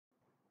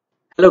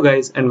Hello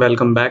guys and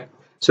welcome back.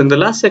 So in the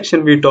last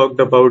section we talked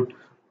about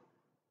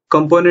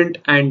component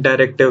and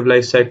directive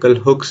lifecycle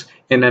hooks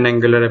in an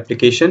Angular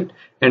application,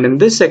 and in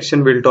this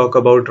section we'll talk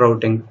about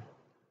routing.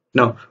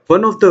 Now,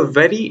 one of the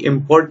very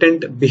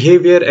important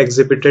behavior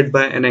exhibited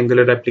by an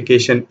Angular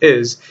application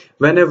is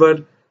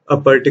whenever a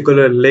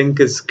particular link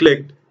is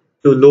clicked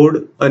to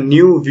load a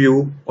new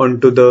view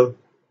onto the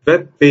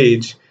web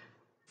page,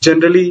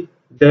 generally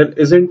there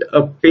isn't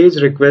a page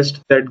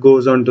request that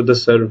goes onto the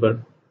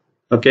server.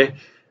 Okay.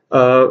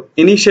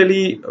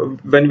 Initially,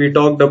 when we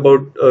talked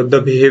about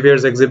the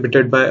behaviors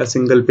exhibited by a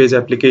single page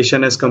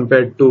application as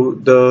compared to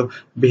the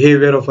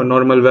behavior of a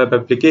normal web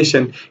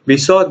application, we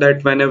saw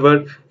that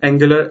whenever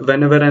an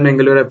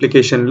Angular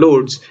application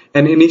loads,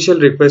 an initial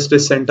request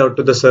is sent out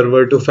to the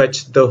server to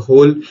fetch the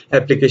whole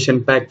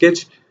application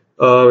package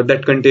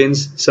that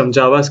contains some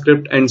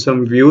JavaScript and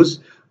some views.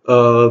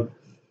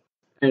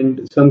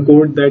 And some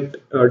code that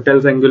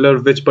tells Angular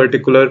which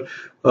particular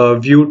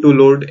view to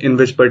load in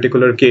which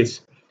particular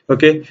case.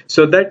 Okay,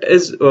 so that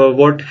is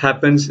what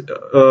happens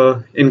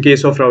in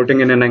case of routing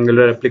in an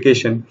Angular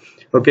application.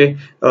 Okay,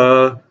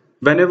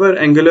 whenever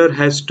Angular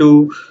has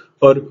to,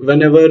 or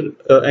whenever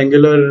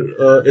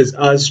Angular is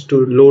asked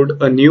to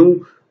load a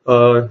new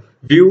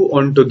view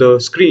onto the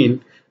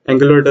screen,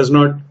 Angular does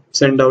not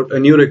send out a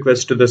new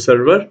request to the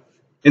server.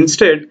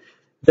 Instead,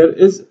 there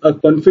is a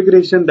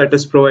configuration that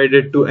is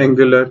provided to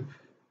Angular,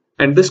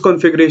 and this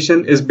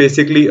configuration is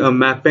basically a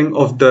mapping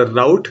of the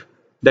route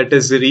that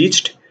is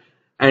reached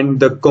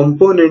and the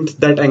component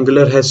that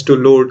Angular has to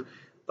load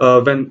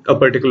when a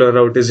particular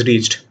route is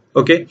reached.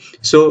 Okay,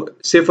 so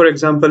say for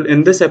example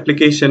in this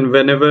application,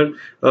 whenever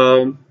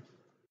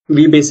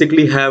we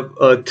basically have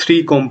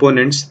three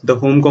components: the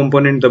home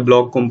component, the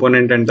blog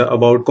component, and the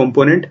about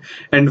component.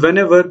 And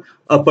whenever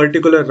a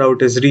particular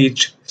route is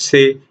reached,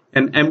 say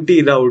an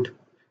empty route,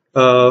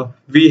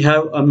 we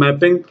have a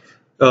mapping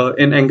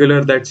in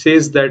Angular that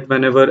says that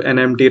whenever an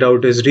empty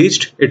route is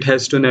reached, it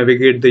has to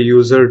navigate the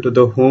user to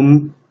the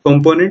home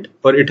component,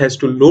 or it has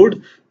to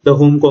load the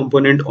home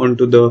component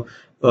onto the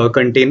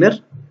container.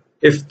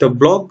 If the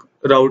blog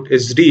route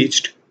is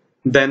reached,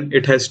 then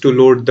it has to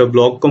load the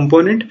blog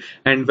component,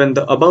 and when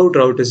the about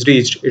route is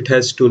reached, it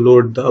has to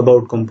load the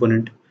about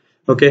component.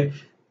 Okay,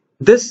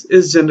 this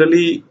is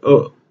generally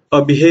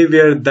a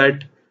behavior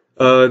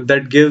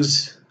that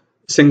gives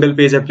single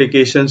page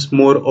applications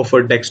more of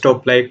a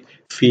desktop like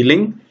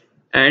feeling,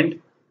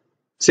 and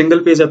single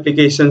page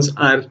applications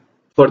are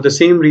for the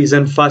same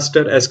reason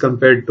faster as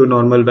compared to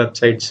normal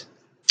websites.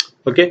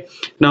 Okay,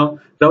 now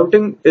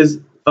routing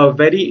is a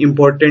very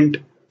important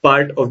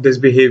part of this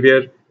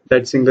behavior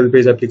that single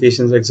page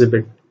applications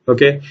exhibit.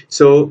 Okay,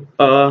 so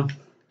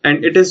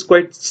and it is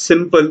quite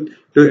simple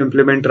to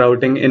implement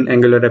routing in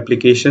Angular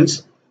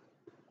applications.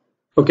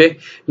 Okay,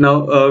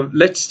 now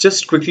let's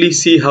just quickly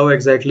see how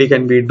exactly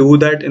can we do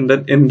that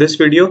in this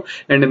video,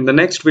 and in the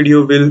next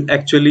video we'll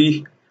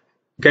actually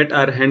get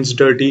our hands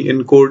dirty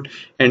in code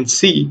and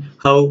see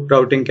how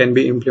routing can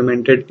be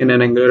implemented in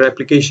an Angular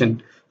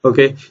application.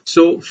 Okay,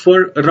 so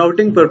for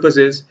routing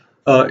purposes,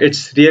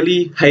 it's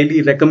really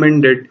highly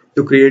recommended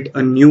to create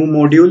a new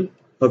module.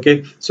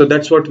 Okay, so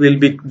that's what we'll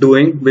be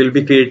doing. We'll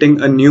be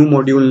creating a new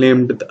module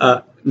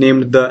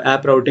named the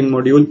app routing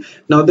module.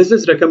 Now this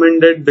is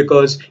recommended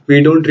because we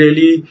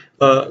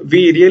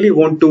really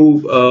want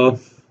to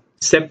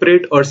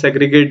separate or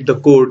segregate the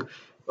code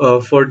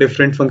for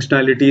different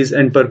functionalities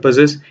and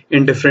purposes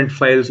in different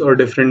files or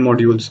different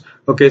modules.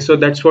 Okay, so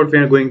that's what we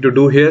are going to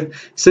do here.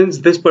 Since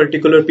this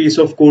particular piece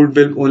of code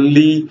will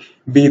only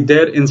be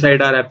there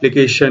inside our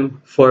application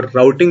for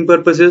routing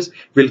purposes,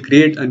 we'll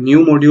create a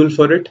new module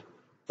for it.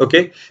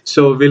 Okay,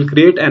 so we'll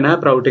create an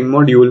app routing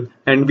module,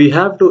 and we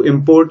have to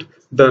import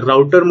the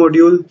router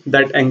module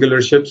that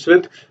Angular ships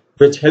with,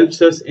 which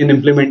helps us in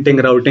implementing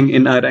routing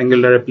in our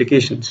Angular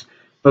applications.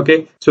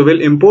 Okay, so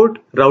we'll import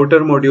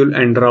router module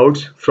and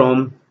routes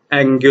from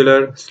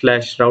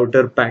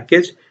Angular/router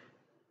package.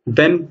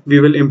 Then we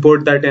will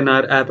import that in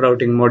our app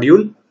routing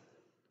module.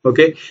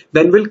 Okay,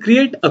 then we'll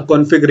create a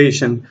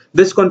configuration.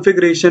 This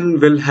configuration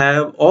will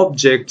have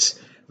objects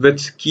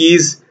with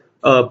keys,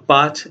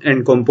 path,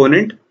 and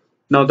component.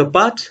 Now the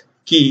path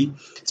key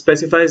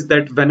specifies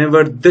that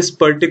whenever this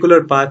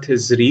particular path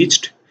is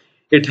reached,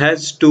 it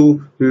has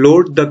to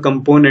load the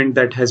component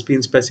that has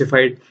been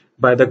specified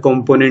by the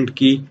component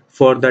key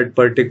for that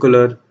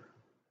particular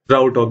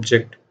route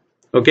object.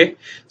 Okay,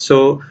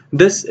 so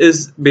this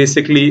is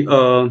basically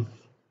a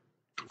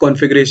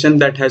configuration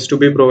that has to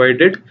be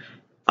provided.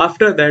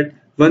 After that,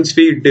 once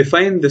we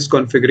define this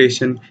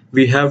configuration,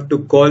 we have to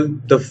call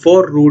the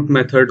for root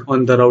method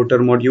on the router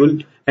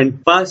module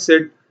and pass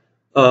it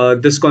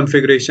this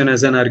configuration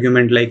as an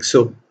argument like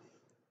so.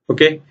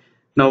 Okay,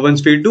 now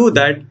once we do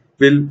that,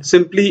 we'll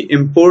simply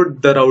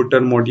import the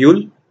router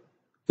module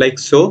like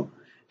so,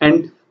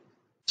 and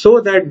so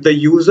that the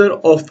user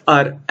of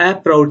our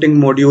app routing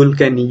module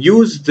can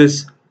use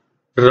this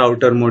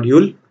router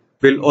module,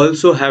 we'll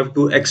also have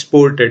to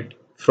export it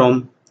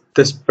from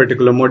this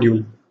particular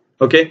module.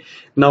 Okay,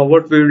 now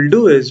what we will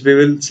do is we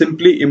will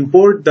simply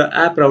import the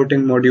app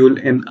routing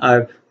module in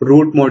our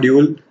root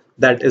module,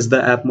 that is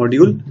the app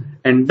module,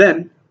 and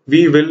then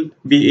we will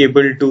be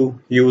able to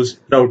use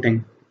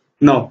routing.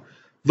 Now,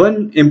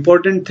 one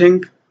important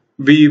thing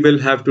we will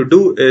have to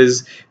do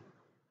is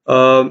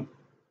uh,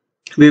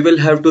 we will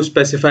have to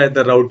specify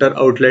the router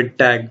outlet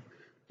tag.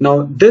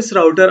 Now, this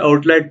router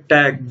outlet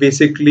tag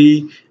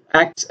basically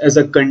acts as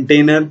a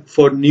container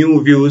for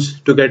new views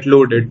to get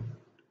loaded.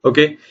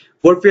 Okay,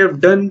 what we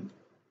have done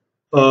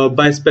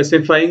by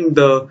specifying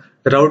the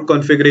route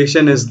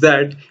configuration is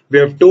that we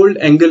have told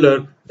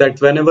Angular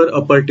that whenever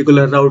a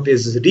particular route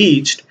is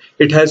reached,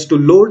 it has to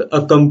load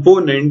a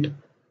component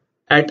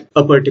at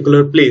a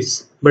particular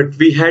place, but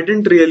we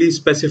hadn't really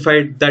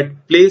specified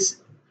that place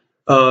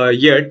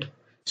yet.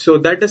 So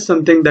that is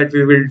something that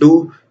we will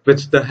do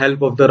with the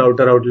help of the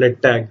router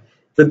outlet tag.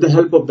 With the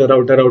help of the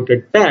router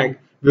outlet tag,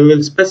 we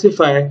will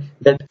specify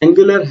that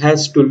Angular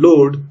has to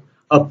load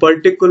a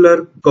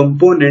particular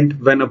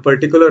component when a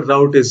particular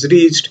route is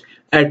reached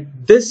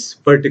at this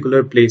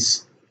particular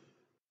place.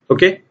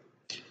 Okay.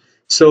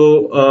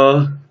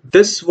 So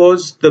this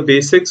was the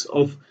basics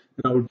of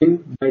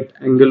routing that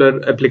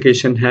Angular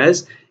application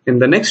has. In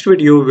the next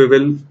video, we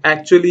will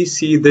actually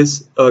see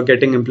this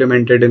getting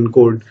implemented in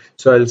code.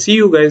 So I'll see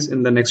you guys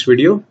in the next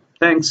video.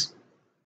 Thanks.